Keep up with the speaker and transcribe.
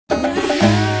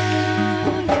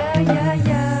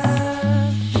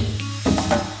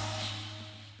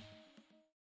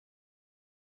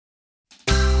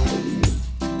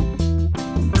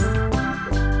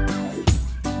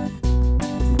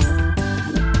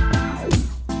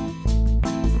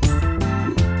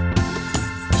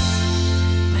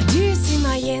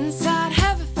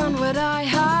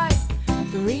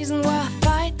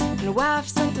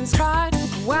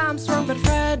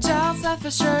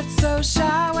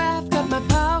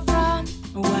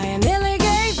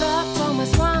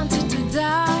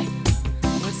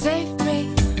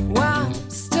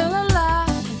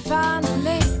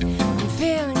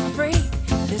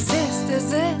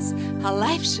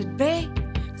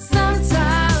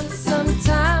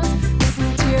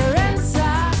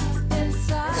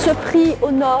prix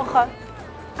honore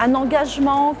un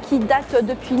engagement qui date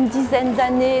depuis une dizaine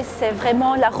d'années. C'est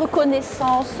vraiment la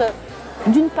reconnaissance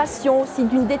d'une passion, aussi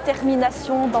d'une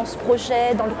détermination dans ce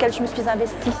projet dans lequel je me suis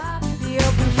investie.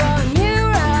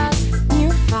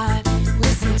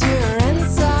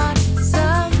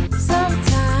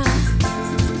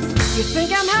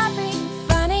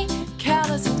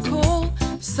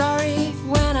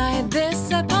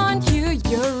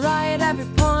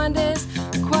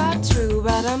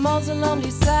 I'm also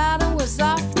lonely, sad, and was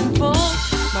often full.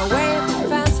 My way of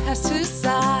defense has two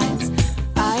sides.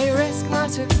 I risk not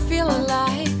to feel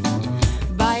alive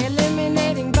by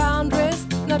eliminating boundaries,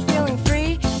 not feeling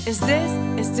free. Is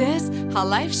this how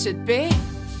life should be?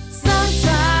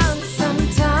 Sometimes,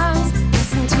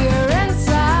 listen to your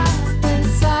inside,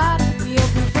 be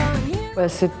open for you.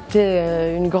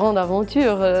 C'était une grande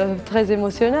aventure, très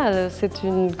émotionnelle. C'est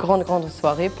une grande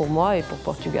soirée pour moi et pour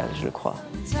Portugal, je crois.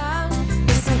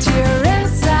 To your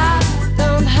inside,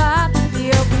 don't hide, be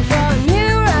open.